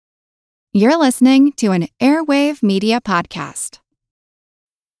You're listening to an Airwave Media Podcast.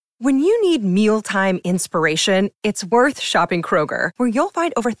 When you need mealtime inspiration, it's worth shopping Kroger, where you'll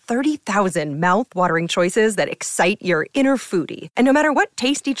find over 30,000 mouth-watering choices that excite your inner foodie. And no matter what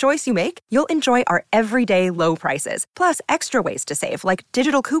tasty choice you make, you'll enjoy our everyday low prices, plus extra ways to save, like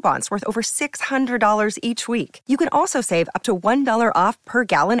digital coupons worth over $600 each week. You can also save up to $1 off per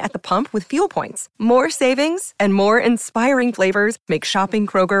gallon at the pump with fuel points. More savings and more inspiring flavors make shopping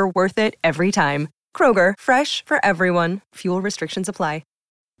Kroger worth it every time. Kroger, fresh for everyone. Fuel restrictions apply.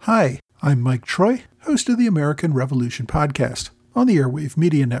 Hi, I'm Mike Troy, host of the American Revolution podcast on the Airwave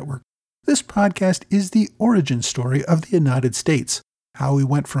Media Network. This podcast is the origin story of the United States, how we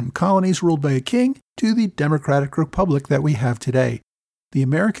went from colonies ruled by a king to the democratic republic that we have today. The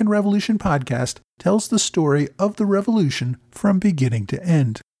American Revolution podcast tells the story of the revolution from beginning to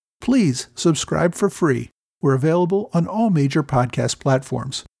end. Please subscribe for free. We're available on all major podcast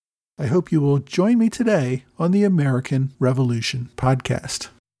platforms. I hope you will join me today on the American Revolution podcast.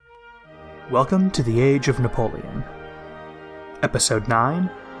 Welcome to the Age of Napoleon. Episode 9,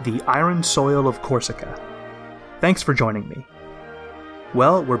 The Iron Soil of Corsica. Thanks for joining me.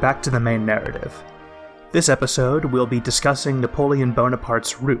 Well, we're back to the main narrative. This episode, we'll be discussing Napoleon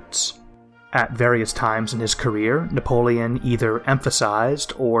Bonaparte's roots. At various times in his career, Napoleon either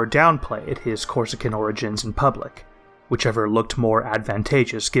emphasized or downplayed his Corsican origins in public, whichever looked more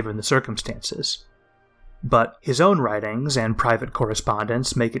advantageous given the circumstances. But his own writings and private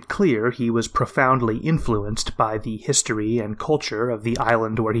correspondence make it clear he was profoundly influenced by the history and culture of the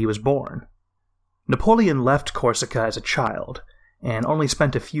island where he was born. Napoleon left Corsica as a child, and only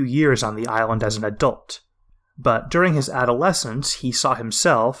spent a few years on the island as an adult. But during his adolescence, he saw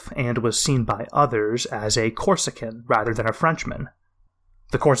himself, and was seen by others, as a Corsican rather than a Frenchman.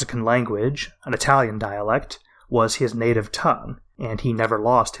 The Corsican language, an Italian dialect, was his native tongue, and he never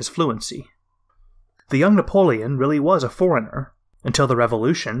lost his fluency. The young Napoleon really was a foreigner. Until the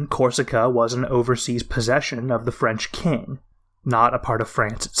Revolution, Corsica was an overseas possession of the French king, not a part of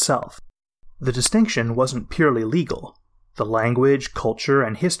France itself. The distinction wasn't purely legal. The language, culture,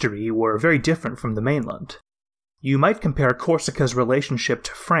 and history were very different from the mainland. You might compare Corsica's relationship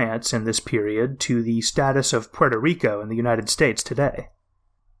to France in this period to the status of Puerto Rico in the United States today.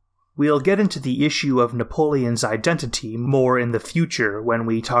 We'll get into the issue of Napoleon's identity more in the future when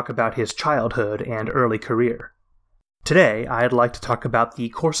we talk about his childhood and early career. Today, I'd like to talk about the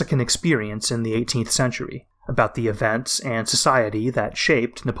Corsican experience in the 18th century, about the events and society that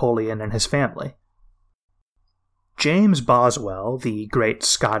shaped Napoleon and his family. James Boswell, the great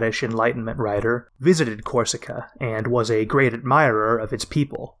Scottish Enlightenment writer, visited Corsica and was a great admirer of its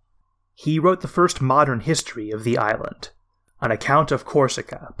people. He wrote the first modern history of the island, An Account of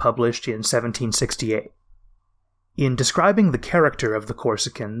Corsica, published in 1768. In describing the character of the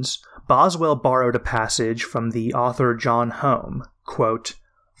Corsicans, Boswell borrowed a passage from the author John Home, quote,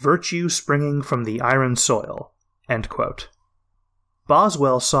 "Virtue springing from the iron soil," end quote.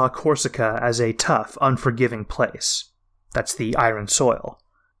 Boswell saw Corsica as a tough, unforgiving place. That's the iron soil.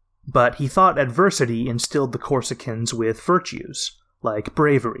 But he thought adversity instilled the Corsicans with virtues, like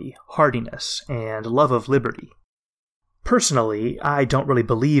bravery, hardiness, and love of liberty. Personally, I don't really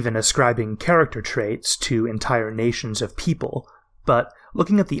believe in ascribing character traits to entire nations of people, but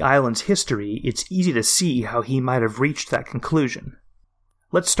looking at the island's history, it's easy to see how he might have reached that conclusion.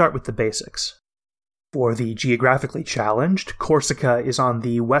 Let's start with the basics. For the geographically challenged, Corsica is on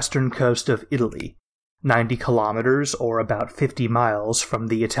the western coast of Italy, 90 kilometers or about 50 miles from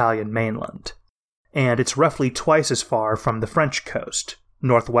the Italian mainland, and it's roughly twice as far from the French coast,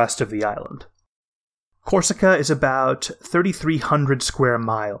 northwest of the island. Corsica is about 3,300 square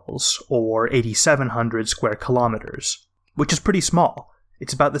miles, or 8,700 square kilometers, which is pretty small.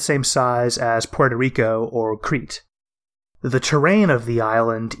 It's about the same size as Puerto Rico or Crete. The terrain of the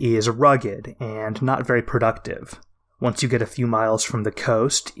island is rugged and not very productive. Once you get a few miles from the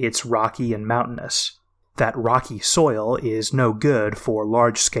coast, it's rocky and mountainous. That rocky soil is no good for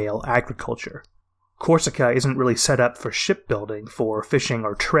large-scale agriculture. Corsica isn't really set up for shipbuilding, for fishing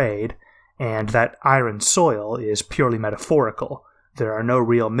or trade, and that iron soil is purely metaphorical. There are no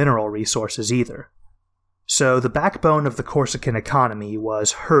real mineral resources either. So the backbone of the Corsican economy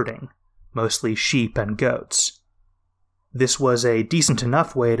was herding, mostly sheep and goats. This was a decent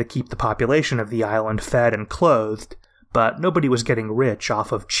enough way to keep the population of the island fed and clothed, but nobody was getting rich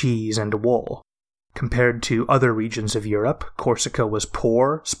off of cheese and wool. Compared to other regions of Europe, Corsica was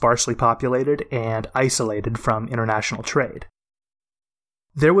poor, sparsely populated, and isolated from international trade.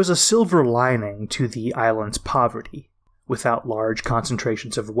 There was a silver lining to the island's poverty. Without large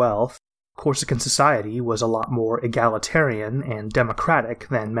concentrations of wealth, Corsican society was a lot more egalitarian and democratic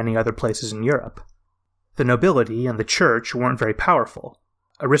than many other places in Europe. The nobility and the church weren't very powerful.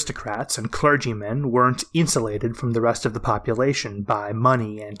 Aristocrats and clergymen weren't insulated from the rest of the population by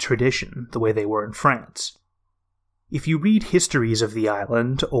money and tradition the way they were in France. If you read histories of the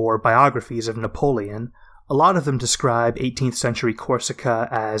island or biographies of Napoleon, a lot of them describe 18th century Corsica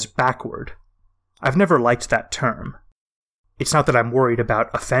as backward. I've never liked that term. It's not that I'm worried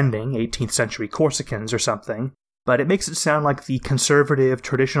about offending 18th century Corsicans or something, but it makes it sound like the conservative,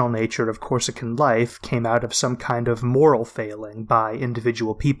 traditional nature of Corsican life came out of some kind of moral failing by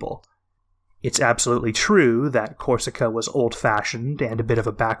individual people. It's absolutely true that Corsica was old-fashioned and a bit of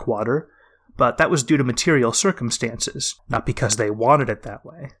a backwater, but that was due to material circumstances, not because they wanted it that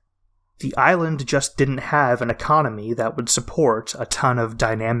way. The island just didn't have an economy that would support a ton of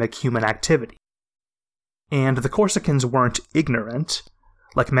dynamic human activity. And the Corsicans weren't ignorant.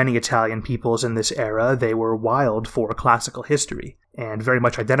 Like many Italian peoples in this era, they were wild for classical history, and very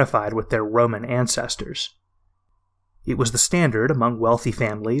much identified with their Roman ancestors. It was the standard among wealthy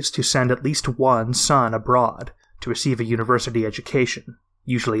families to send at least one son abroad to receive a university education,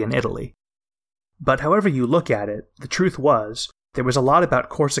 usually in Italy. But however you look at it, the truth was, there was a lot about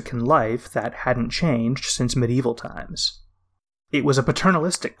Corsican life that hadn't changed since medieval times. It was a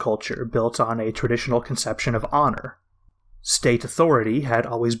paternalistic culture built on a traditional conception of honor. State authority had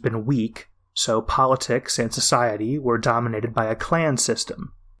always been weak, so politics and society were dominated by a clan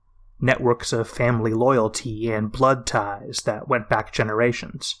system, networks of family loyalty and blood ties that went back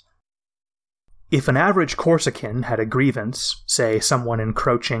generations. If an average Corsican had a grievance, say someone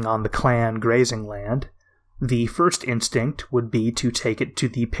encroaching on the clan grazing land, the first instinct would be to take it to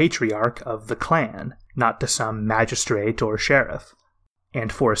the patriarch of the clan, not to some magistrate or sheriff.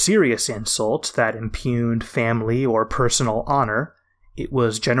 And for a serious insult that impugned family or personal honor, it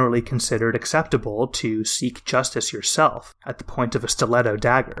was generally considered acceptable to seek justice yourself at the point of a stiletto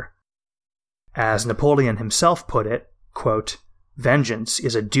dagger. As Napoleon himself put it, quote, "Vengeance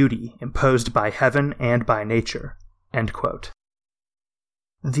is a duty imposed by heaven and by nature." End quote.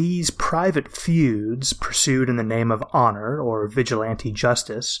 These private feuds pursued in the name of honor or vigilante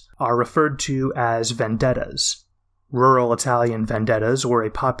justice are referred to as vendettas. Rural Italian vendettas were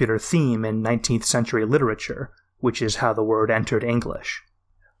a popular theme in 19th century literature, which is how the word entered English.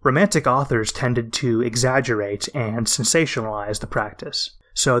 Romantic authors tended to exaggerate and sensationalize the practice,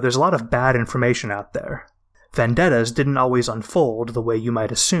 so there's a lot of bad information out there. Vendettas didn't always unfold the way you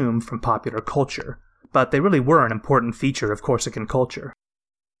might assume from popular culture, but they really were an important feature of Corsican culture.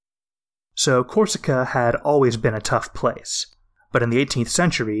 So Corsica had always been a tough place, but in the 18th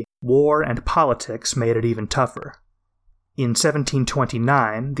century, war and politics made it even tougher. In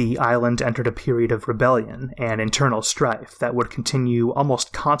 1729, the island entered a period of rebellion and internal strife that would continue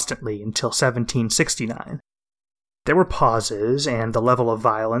almost constantly until 1769. There were pauses, and the level of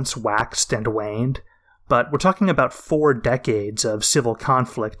violence waxed and waned, but we're talking about 4 decades of civil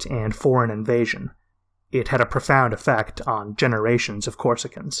conflict and foreign invasion. It had a profound effect on generations of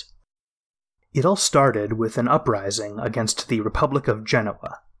Corsicans. It all started with an uprising against the Republic of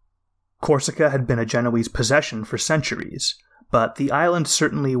Genoa. Corsica had been a Genoese possession for centuries, but the island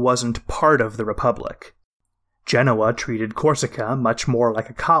certainly wasn't part of the Republic. Genoa treated Corsica much more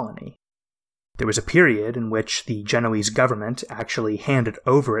like a colony. There was a period in which the Genoese government actually handed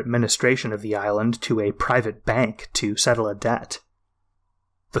over administration of the island to a private bank to settle a debt.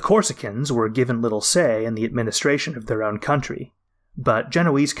 The Corsicans were given little say in the administration of their own country, but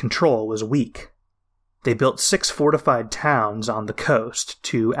Genoese control was weak. They built 6 fortified towns on the coast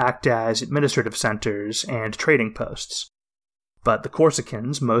to act as administrative centers and trading posts. But the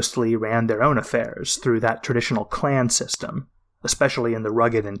Corsicans mostly ran their own affairs through that traditional clan system, especially in the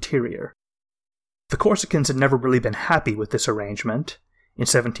rugged interior. The Corsicans had never really been happy with this arrangement. In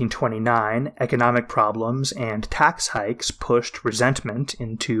 1729, economic problems and tax hikes pushed resentment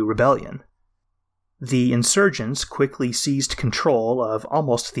into rebellion. The insurgents quickly seized control of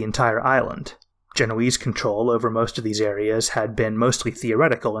almost the entire island. Genoese control over most of these areas had been mostly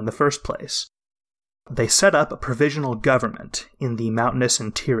theoretical in the first place. They set up a provisional government in the mountainous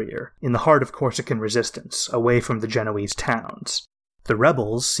interior, in the heart of Corsican resistance, away from the Genoese towns. The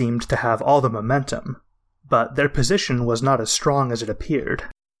rebels seemed to have all the momentum, but their position was not as strong as it appeared.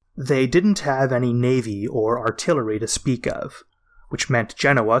 They didn't have any navy or artillery to speak of, which meant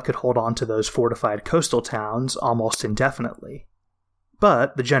Genoa could hold on to those fortified coastal towns almost indefinitely.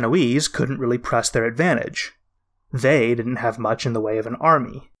 But the Genoese couldn't really press their advantage. They didn't have much in the way of an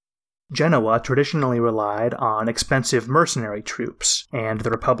army. Genoa traditionally relied on expensive mercenary troops, and the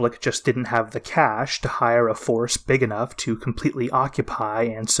Republic just didn't have the cash to hire a force big enough to completely occupy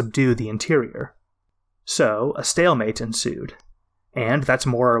and subdue the interior. So, a stalemate ensued, and that's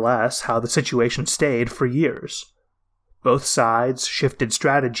more or less how the situation stayed for years. Both sides shifted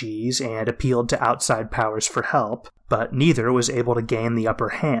strategies and appealed to outside powers for help, but neither was able to gain the upper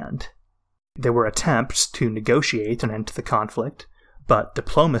hand. There were attempts to negotiate an end to the conflict, but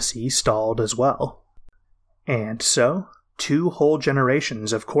diplomacy stalled as well. And so, 2 whole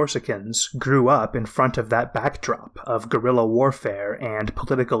generations of Corsicans grew up in front of that backdrop of guerrilla warfare and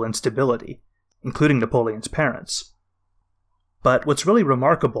political instability, including Napoleon's parents. But what's really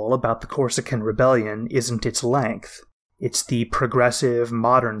remarkable about the Corsican Rebellion isn't its length. It's the progressive,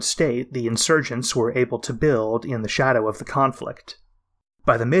 modern state the insurgents were able to build in the shadow of the conflict.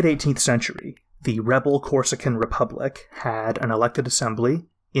 By the mid-18th century, the rebel Corsican Republic had an elected assembly,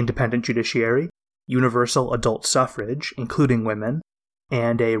 independent judiciary, universal adult suffrage, including women,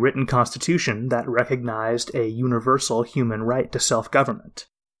 and a written constitution that recognized a universal human right to self-government.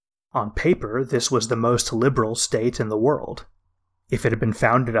 On paper, this was the most liberal state in the world. If it had been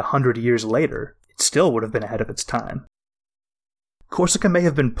founded 100 years later, it still would have been ahead of its time. Corsica may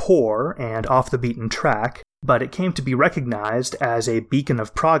have been poor and off the beaten track, but it came to be recognized as a beacon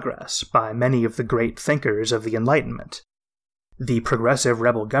of progress by many of the great thinkers of the Enlightenment. The progressive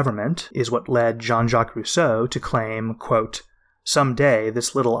rebel government is what led Jean-Jacques Rousseau to claim, quote, "Someday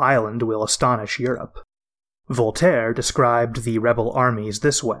this little island will astonish Europe." Voltaire described the rebel armies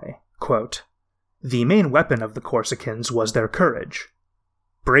this way, quote, "The main weapon of the Corsicans was their courage.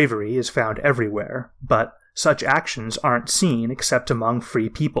 Bravery is found everywhere, but such actions aren't seen except among free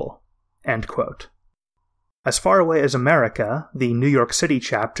people." End quote. As far away as America, the New York City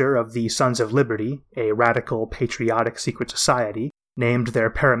chapter of the Sons of Liberty, a radical, patriotic secret society, named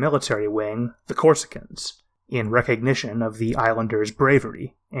their paramilitary wing the Corsicans, in recognition of the islanders'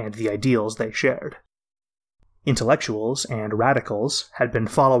 bravery and the ideals they shared. Intellectuals and radicals had been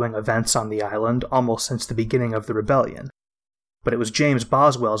following events on the island almost since the beginning of the rebellion, but it was James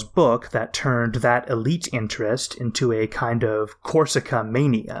Boswell's book that turned that elite interest into a kind of Corsica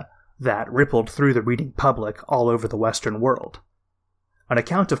mania that rippled through the reading public all over the Western world. An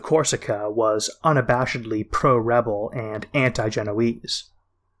account of Corsica was unabashedly pro-rebel and anti-Genoese.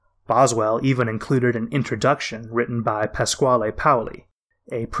 Boswell even included an introduction written by Pasquale Paoli,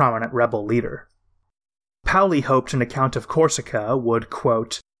 a prominent rebel leader. Paoli hoped an account of Corsica would,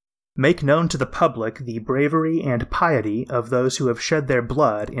 quote, "make known to the public the bravery and piety of those who have shed their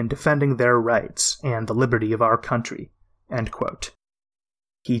blood in defending their rights and the liberty of our country." End quote.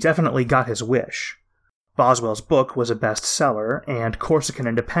 He definitely got his wish. Boswell's book was a bestseller, and Corsican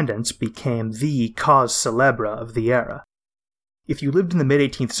independence became the cause célèbre of the era. If you lived in the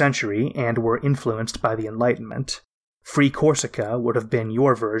mid-18th century and were influenced by the Enlightenment, Free Corsica would have been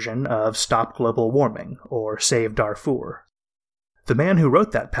your version of Stop Global Warming or Save Darfur. The man who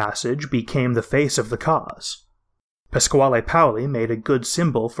wrote that passage became the face of the cause. Pasquale Paoli made a good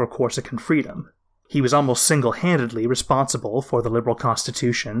symbol for Corsican freedom. He was almost single-handedly responsible for the liberal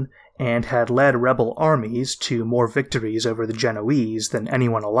constitution and had led rebel armies to more victories over the Genoese than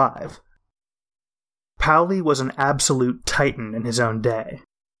anyone alive. Paoli was an absolute titan in his own day,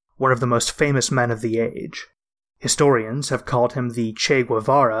 one of the most famous men of the age. Historians have called him the Che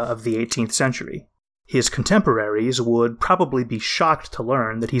Guevara of the 18th century. His contemporaries would probably be shocked to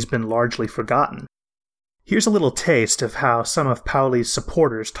learn that he's been largely forgotten. Here's a little taste of how some of Paoli's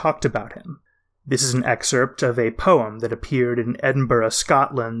supporters talked about him. This is an excerpt of a poem that appeared in Edinburgh,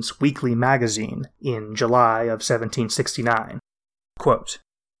 Scotland's Weekly Magazine in July of 1769. Quote,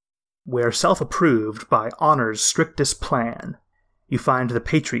 "Where self-approved by honor's strictest plan, you find the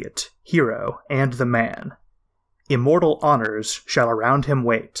patriot, hero, and the man. Immortal honors shall around him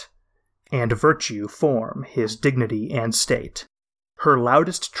wait, and virtue form his dignity and state. Her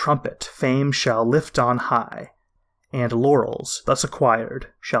loudest trumpet fame shall lift on high, and laurels thus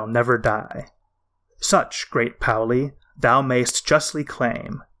acquired shall never die. Such, great Paoli, thou mayst justly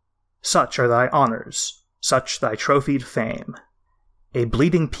claim. Such are thy honors, such thy trophied fame. A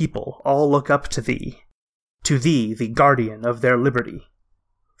bleeding people all look up to thee, the guardian of their liberty.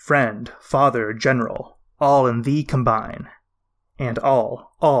 Friend, father, general, all in thee combine, and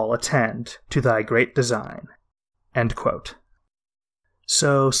all attend to thy great design." End quote.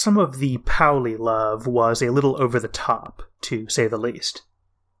 So some of the Paoli love was a little over the top, to say the least.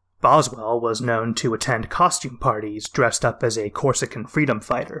 Boswell was known to attend costume parties dressed up as a Corsican freedom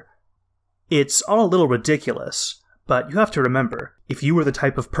fighter. It's all a little ridiculous, but you have to remember, if you were the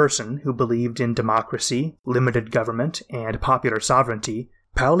type of person who believed in democracy, limited government, and popular sovereignty,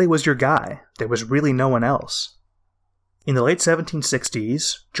 Paoli was your guy. There was really no one else. In the late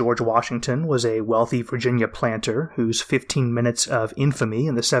 1760s, George Washington was a wealthy Virginia planter whose 15 minutes of infamy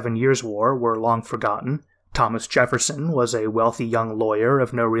in the 7 Years' War were long forgotten. Thomas Jefferson was a wealthy young lawyer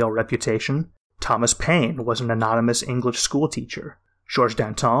of no real reputation. Thomas Paine was an anonymous English schoolteacher. Georges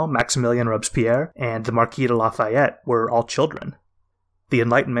Danton, Maximilien Robespierre, and the Marquis de Lafayette were all children. The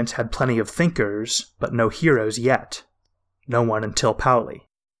Enlightenment had plenty of thinkers, but no heroes yet. No one until Paoli.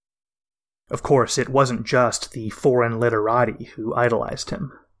 Of course, it wasn't just the foreign literati who idolized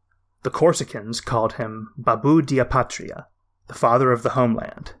him. The Corsicans called him Babou dia Patria, the father of the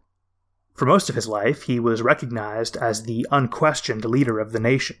homeland. For most of his life, he was recognized as the unquestioned leader of the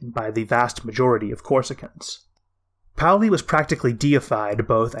nation by the vast majority of Corsicans. Paoli was practically deified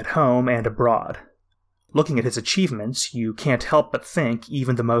both at home and abroad. Looking at his achievements, you can't help but think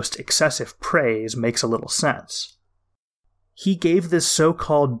even the most excessive praise makes a little sense. He gave this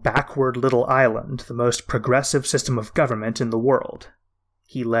so-called backward little island the most progressive system of government in the world.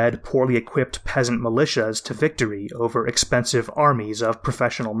 He led poorly equipped peasant militias to victory over expensive armies of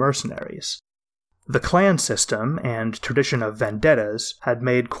professional mercenaries. The clan system and tradition of vendettas had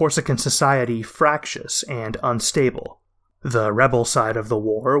made Corsican society fractious and unstable. The rebel side of the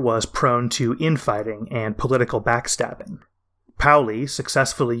war was prone to infighting and political backstabbing. Paoli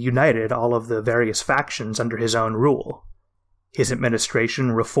successfully united all of the various factions under his own rule. His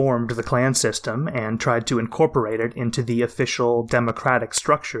administration reformed the clan system and tried to incorporate it into the official democratic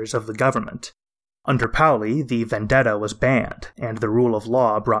structures of the government. Under Paoli, the vendetta was banned, and the rule of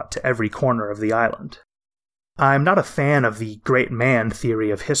law brought to every corner of the island. I'm not a fan of the great man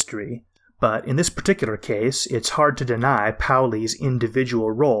theory of history, but in this particular case, it's hard to deny Paoli's individual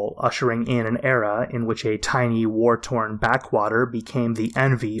role ushering in an era in which a tiny war-torn backwater became the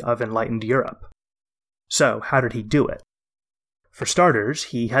envy of enlightened Europe. So, how did he do it? For starters,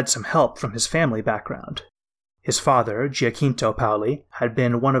 he had some help from his family background. His father, Giacinto Paoli, had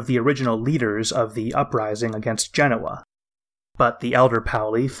been one of the original leaders of the uprising against Genoa. But the elder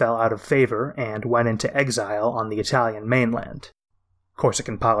Paoli fell out of favor and went into exile on the Italian mainland.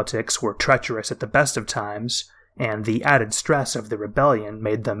 Corsican politics were treacherous at the best of times, and the added stress of the rebellion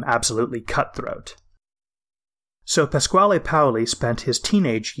made them absolutely cutthroat. So Pasquale Paoli spent his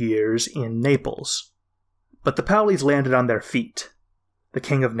teenage years in Naples. But the Paolis landed on their feet. The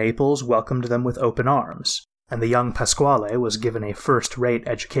King of Naples welcomed them with open arms, and the young Pasquale was given a first-rate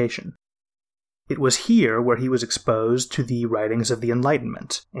education. It was here where he was exposed to the writings of the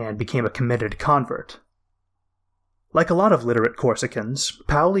Enlightenment, and became a committed convert. Like a lot of literate Corsicans,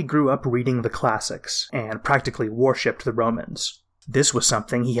 Paoli grew up reading the classics, and practically worshipped the Romans. This was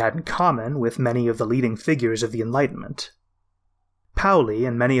something he had in common with many of the leading figures of the Enlightenment. Paoli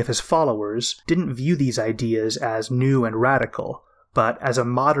and many of his followers didn't view these ideas as new and radical, but as a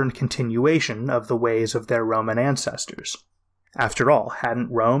modern continuation of the ways of their Roman ancestors. After all, hadn't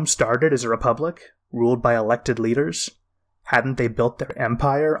Rome started as a republic, ruled by elected leaders? Hadn't they built their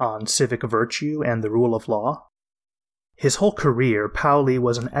empire on civic virtue and the rule of law? His whole career, Paoli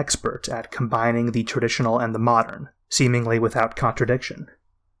was an expert at combining the traditional and the modern, seemingly without contradiction.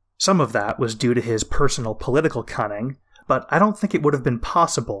 Some of that was due to his personal political cunning, but I don't think it would have been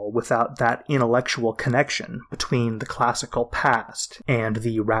possible without that intellectual connection between the classical past and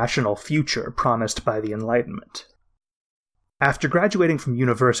the rational future promised by the Enlightenment. After graduating from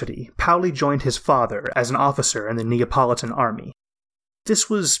university, Paoli joined his father as an officer in the Neapolitan army. This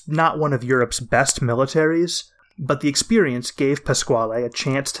was not one of Europe's best militaries, but the experience gave Pasquale a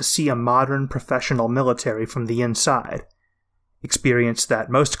chance to see a modern professional military from the inside, experience that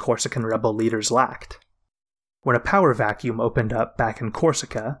most Corsican rebel leaders lacked. When a power vacuum opened up back in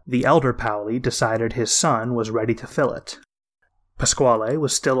Corsica, the elder Paoli decided his son was ready to fill it. Pasquale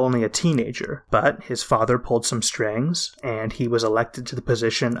was still only a teenager, but his father pulled some strings, and he was elected to the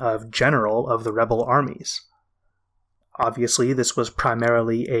position of general of the rebel armies. Obviously, this was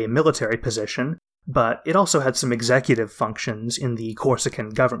primarily a military position, but it also had some executive functions in the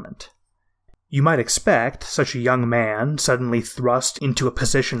Corsican government. You might expect such a young man suddenly thrust into a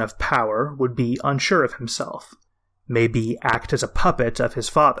position of power would be unsure of himself, maybe act as a puppet of his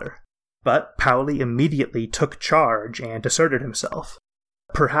father. But Paoli immediately took charge and asserted himself.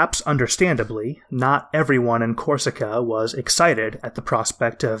 Perhaps understandably, not everyone in Corsica was excited at the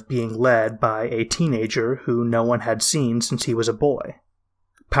prospect of being led by a teenager who no one had seen since he was a boy.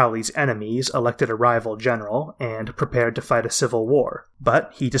 Paoli's enemies elected a rival general and prepared to fight a civil war,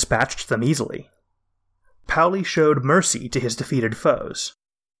 but he dispatched them easily. Paoli showed mercy to his defeated foes.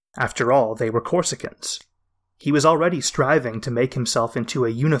 After all, they were Corsicans. He was already striving to make himself into a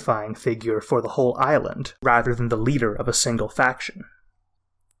unifying figure for the whole island, rather than the leader of a single faction.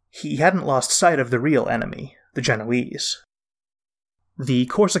 he hadn't lost sight of the real enemy, the Genoese. The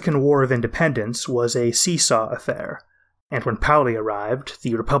Corsican War of Independence was a seesaw affair, and when Paoli arrived,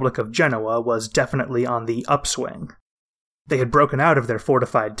 the Republic of Genoa was definitely on the upswing. They had broken out of their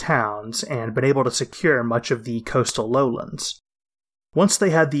fortified towns and been able to secure much of the coastal lowlands. Once they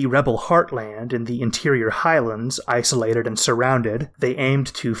had the rebel heartland in the interior highlands isolated and surrounded, they aimed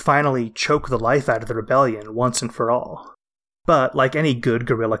to finally choke the life out of the rebellion once and for all. But, like any good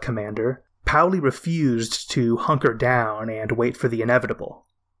guerrilla commander, Paoli refused to hunker down and wait for the inevitable.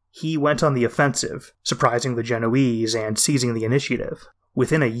 He went on the offensive, surprising the Genoese and seizing the initiative.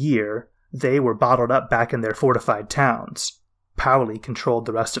 Within a year, they were bottled up back in their fortified towns. Paoli controlled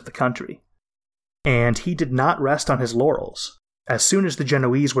the rest of the country. And he did not rest on his laurels. As soon as the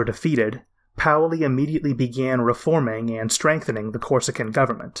Genoese were defeated, Paoli immediately began reforming and strengthening the Corsican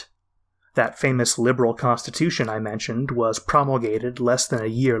government. That famous liberal constitution I mentioned was promulgated less than a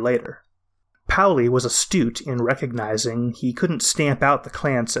year later. Paoli was astute in recognizing he couldn't stamp out the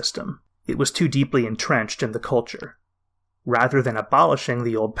clan system. It was too deeply entrenched in the culture. Rather than abolishing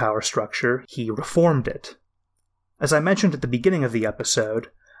the old power structure, he reformed it. As I mentioned at the beginning of the episode,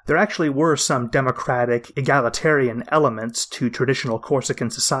 there actually were some democratic, egalitarian elements to traditional Corsican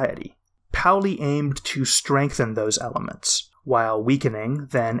society. Paoli aimed to strengthen those elements, while weakening,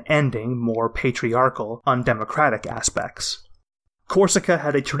 then ending, more patriarchal, undemocratic aspects. Corsica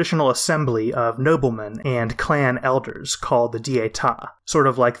had a traditional assembly of noblemen and clan elders called the Dieta, sort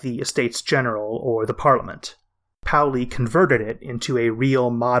of like the Estates General or the Parliament. Paoli converted it into a real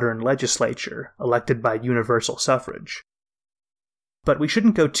modern legislature, elected by universal suffrage. But we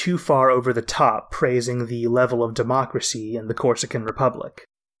shouldn't go too far over the top praising the level of democracy in the Corsican Republic.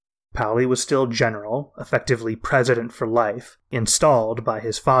 Paoli was still general, effectively president for life, installed by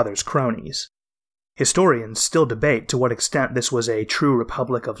his father's cronies. Historians still debate to what extent this was a true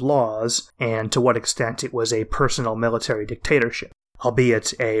republic of laws, and to what extent it was a personal military dictatorship,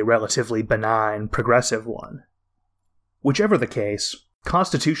 albeit a relatively benign, progressive one. Whichever the case,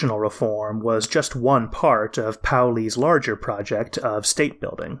 constitutional reform was just one part of Paoli's larger project of state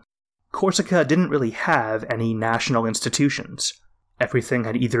building. Corsica didn't really have any national institutions. Everything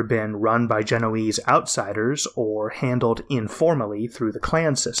had either been run by Genoese outsiders or handled informally through the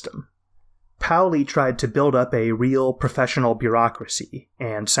clan system. Paoli tried to build up a real professional bureaucracy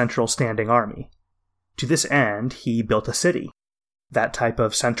and central standing army. To this end, he built a city. That type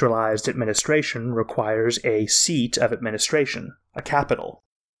of centralized administration requires a seat of administration, a capital.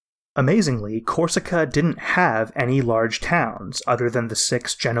 Amazingly, Corsica didn't have any large towns other than the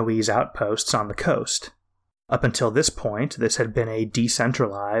 6 Genoese outposts on the coast. Up until this point, this had been a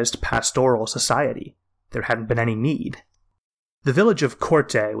decentralized pastoral society. There hadn't been any need. The village of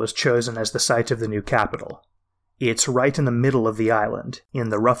Corte was chosen as the site of the new capital. It's right in the middle of the island, in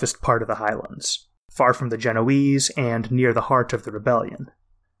the roughest part of the highlands, far from the Genoese and near the heart of the rebellion.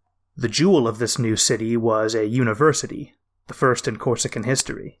 The jewel of this new city was a university, the first in Corsican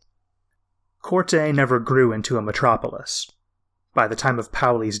history. Corte never grew into a metropolis. By the time of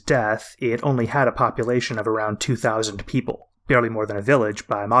Paoli's death, it only had a population of around 2,000 people, barely more than a village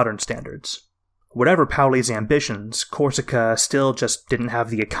by modern standards. Whatever Paoli's ambitions, Corsica still just didn't have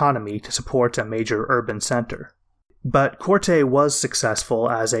the economy to support a major urban center. But Corte was successful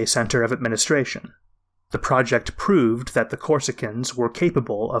as a center of administration. The project proved that the Corsicans were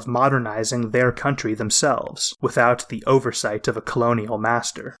capable of modernizing their country themselves, without the oversight of a colonial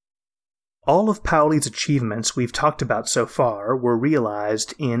master. All of Paoli's achievements we've talked about so far were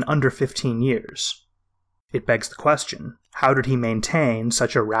realized in under 15 years. It begs the question, how did he maintain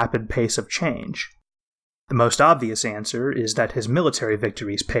such a rapid pace of change? The most obvious answer is that his military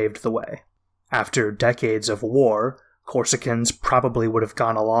victories paved the way. After decades of war, Corsicans probably would have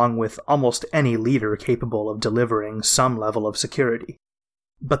gone along with almost any leader capable of delivering some level of security.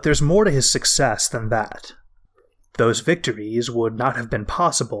 But there's more to his success than that. Those victories would not have been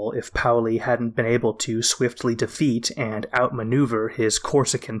possible if Paoli hadn't been able to swiftly defeat and outmaneuver his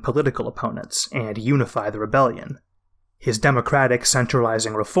Corsican political opponents and unify the rebellion. His democratic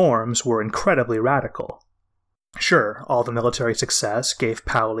centralizing reforms were incredibly radical. Sure, all the military success gave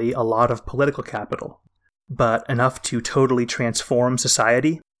Paoli a lot of political capital, but enough to totally transform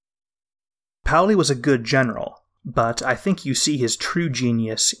society? Paoli was a good general, but I think you see his true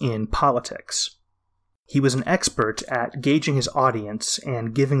genius in politics. He was an expert at gauging his audience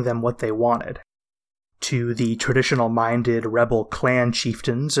and giving them what they wanted. To the traditional-minded rebel clan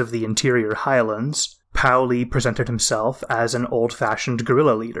chieftains of the interior highlands, Paoli presented himself as an old-fashioned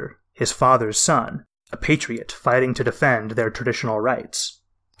guerrilla leader, his father's son, a patriot fighting to defend their traditional rights,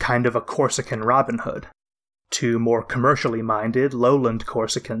 kind of a Corsican Robin Hood. To more commercially minded lowland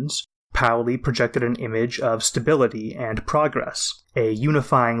Corsicans, Paoli projected an image of stability and progress, a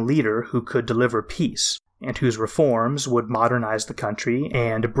unifying leader who could deliver peace, and whose reforms would modernize the country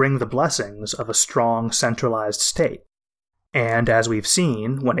and bring the blessings of a strong centralized state. And as we've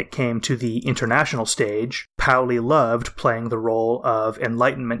seen, when it came to the international stage, Paoli loved playing the role of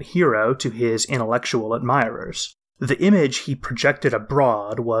Enlightenment hero to his intellectual admirers. The image he projected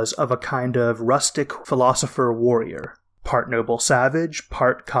abroad was of a kind of rustic philosopher-warrior, part noble savage,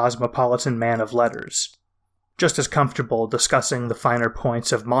 part cosmopolitan man of letters. Just as comfortable discussing the finer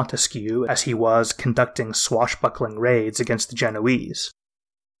points of Montesquieu as he was conducting swashbuckling raids against the Genoese.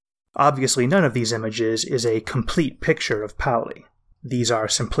 Obviously, none of these images is a complete picture of Paoli. These are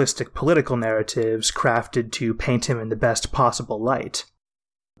simplistic political narratives crafted to paint him in the best possible light.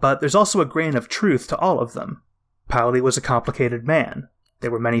 But there's also a grain of truth to all of them. Paoli was a complicated man.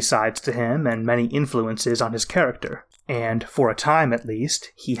 There were many sides to him and many influences on his character, and for a time at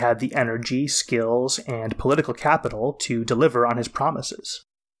least, he had the energy, skills, and political capital to deliver on his promises.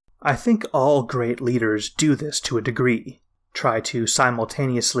 I think all great leaders do this to a degree, try to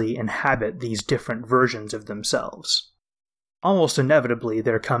simultaneously inhabit these different versions of themselves. Almost inevitably,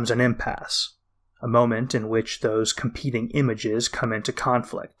 there comes an impasse, a moment in which those competing images come into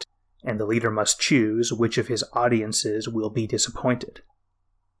conflict, and the leader must choose which of his audiences will be disappointed.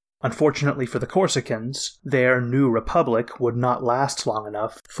 Unfortunately for the Corsicans, their new republic would not last long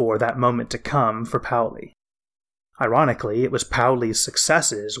enough for that moment to come for Paoli. Ironically, it was Paoli's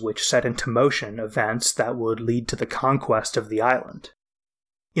successes which set into motion events that would lead to the conquest of the island.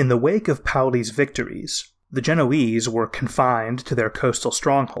 In the wake of Paoli's victories, the Genoese were confined to their coastal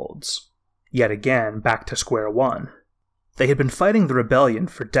strongholds, yet again back to square one. They had been fighting the rebellion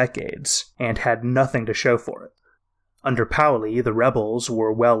for decades, and had nothing to show for it. Under Paoli, the rebels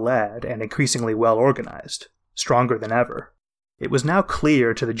were well led and increasingly well organized, stronger than ever. It was now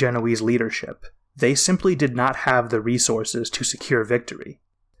clear to the Genoese leadership they simply did not have the resources to secure victory.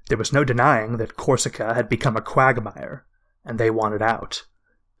 There was no denying that Corsica had become a quagmire, and they wanted out.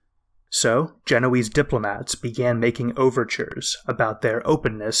 So, Genoese diplomats began making overtures about their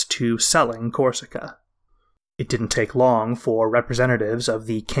openness to selling Corsica. It didn't take long for representatives of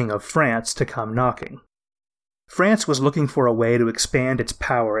the King of France to come knocking. France was looking for a way to expand its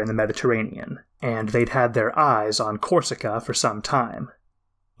power in the Mediterranean, and they'd had their eyes on Corsica for some time.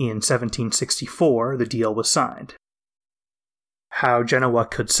 In 1764, the deal was signed. How Genoa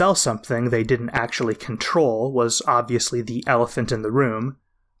could sell something they didn't actually control was obviously the elephant in the room,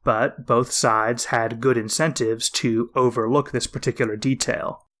 but both sides had good incentives to overlook this particular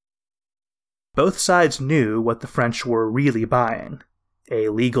detail. Both sides knew what the French were really buying, a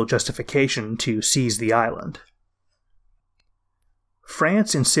legal justification to seize the island.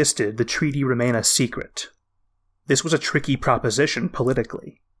 France insisted the treaty remain a secret. This was a tricky proposition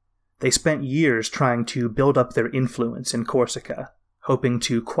politically. They spent years trying to build up their influence in Corsica, hoping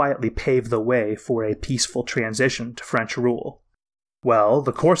to quietly pave the way for a peaceful transition to French rule. Well,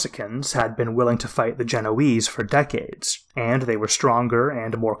 the Corsicans had been willing to fight the Genoese for decades, and they were stronger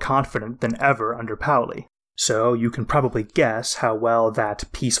and more confident than ever under Paoli, so you can probably guess how well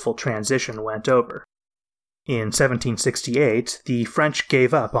that peaceful transition went over. In 1768, the French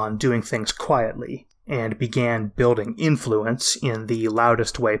gave up on doing things quietly, and began building influence in the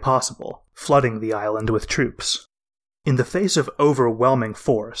loudest way possible, flooding the island with troops. In the face of overwhelming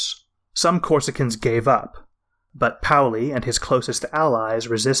force, some Corsicans gave up, but Paoli and his closest allies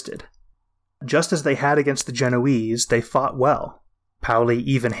resisted. Just as they had against the Genoese, they fought well. Paoli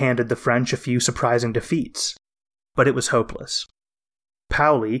even handed the French a few surprising defeats, but it was hopeless.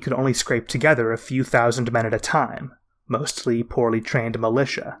 Paoli could only scrape together a few thousand men at a time, mostly poorly trained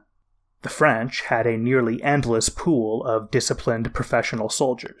militia. The French had a nearly endless pool of disciplined professional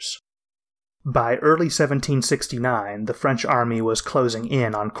soldiers. By early 1769, the French army was closing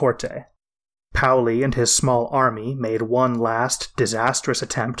in on Corte. Paoli and his small army made one last disastrous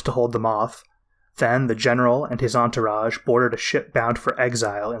attempt to hold them off. Then the general and his entourage boarded a ship bound for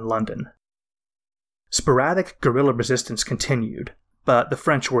exile in London. Sporadic guerrilla resistance continued, but the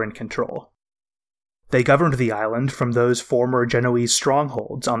French were in control. They governed the island from those former Genoese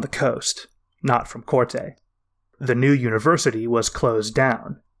strongholds on the coast, not from Corte. The new university was closed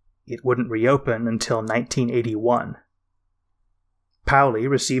down. It wouldn't reopen until 1981. Paoli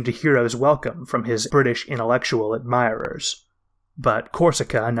received a hero's welcome from his British intellectual admirers, but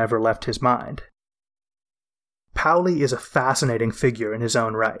Corsica never left his mind. Paoli is a fascinating figure in his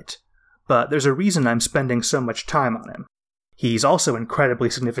own right, but there's a reason I'm spending so much time on him. He's also incredibly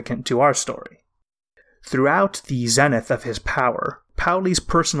significant to our story. Throughout the zenith of his power, Pauli's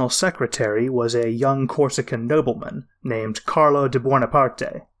personal secretary was a young Corsican nobleman named Carlo di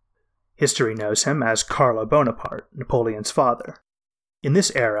Buonaparte. History knows him as Carlo Bonaparte, Napoleon's father. In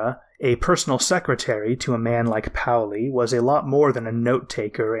this era, a personal secretary to a man like Pauli was a lot more than a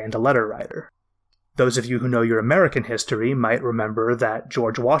note-taker and a letter writer. Those of you who know your American history might remember that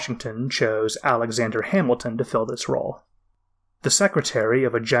George Washington chose Alexander Hamilton to fill this role. The secretary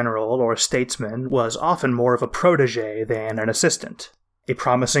of a general or statesman was often more of a protege than an assistant, a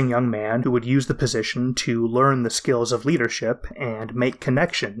promising young man who would use the position to learn the skills of leadership and make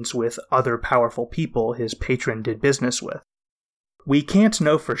connections with other powerful people his patron did business with. We can't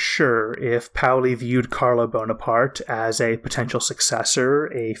know for sure if Pauli viewed Carlo Bonaparte as a potential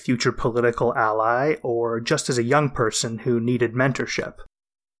successor, a future political ally, or just as a young person who needed mentorship.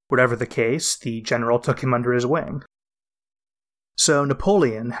 Whatever the case, the general took him under his wing. So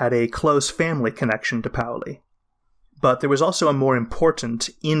Napoleon had a close family connection to Pauli. But there was also a more important,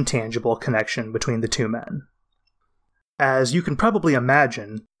 intangible connection between the two men. As you can probably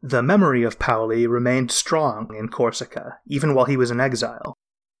imagine, the memory of Pauli remained strong in Corsica, even while he was in exile.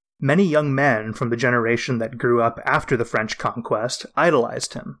 Many young men from the generation that grew up after the French conquest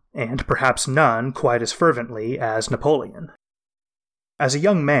idolized him, and perhaps none quite as fervently as Napoleon. As a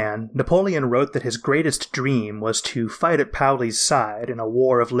young man, Napoleon wrote that his greatest dream was to fight at Pauli's side in a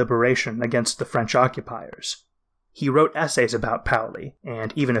war of liberation against the French occupiers. He wrote essays about Pauli,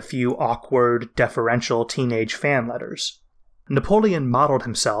 and even a few awkward, deferential teenage fan letters. Napoleon modeled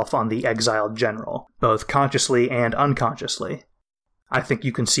himself on the exiled general, both consciously and unconsciously. I think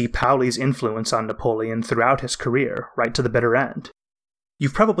you can see Pauli's influence on Napoleon throughout his career, right to the bitter end.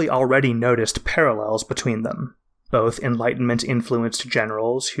 You've probably already noticed parallels between them, both Enlightenment-influenced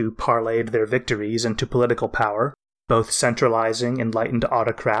generals who parlayed their victories into political power, both centralizing enlightened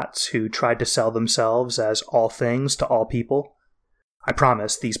autocrats who tried to sell themselves as all things to all people. I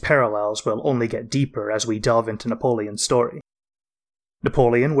promise these parallels will only get deeper as we delve into Napoleon's story.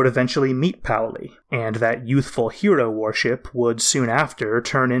 Napoleon would eventually meet Pauli, and that youthful hero worship would soon after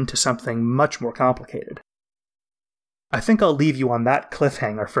turn into something much more complicated. I think I'll leave you on that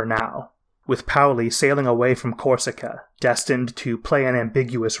cliffhanger for now, with Pauli sailing away from Corsica, destined to play an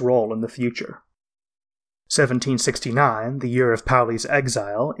ambiguous role in the future. 1769, the year of Pauli's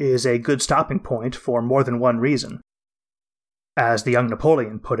exile, is a good stopping point for more than one reason. As the young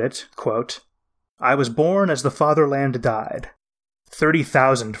Napoleon put it, quote, "I was born as the fatherland died.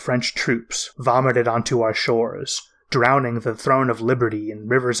 30,000 French troops vomited onto our shores, drowning the throne of liberty in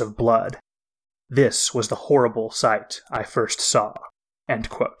rivers of blood. This was the horrible sight I first saw." End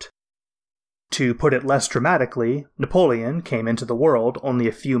quote. To put it less dramatically, Napoleon came into the world only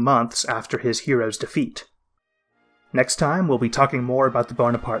a few months after his hero's defeat. Next time, we'll be talking more about the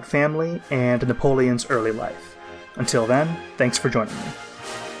Bonaparte family and Napoleon's early life. Until then, thanks for joining me.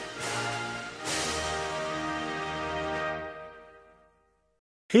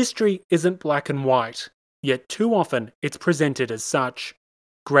 History isn't black and white, yet too often it's presented as such.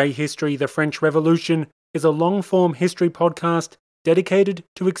 Grey History, the French Revolution is a long-form history podcast dedicated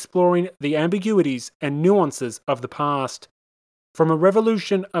to exploring the ambiguities and nuances of the past. From a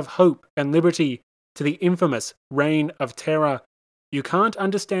revolution of hope and liberty to the infamous Reign of Terror, you can't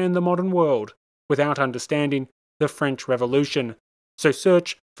understand the modern world without understanding the French Revolution. So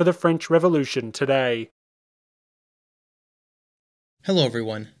search for the French Revolution today. Hello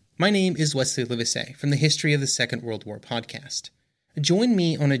everyone, my name is Wesley Livesey from the History of the Second World War podcast. Join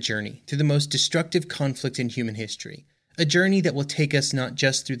me on a journey through the most destructive conflict in human history, a journey that will take us not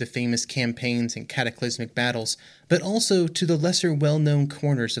just through the famous campaigns and cataclysmic battles, but also to the lesser well-known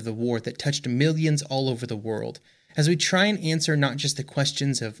corners of the war that touched millions all over the world, as we try and answer not just the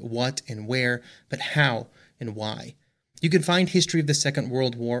questions of what and where, but how and why. You can find History of the Second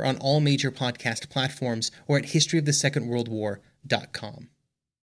World War on all major podcast platforms or at historyofthesecondworldwar.com.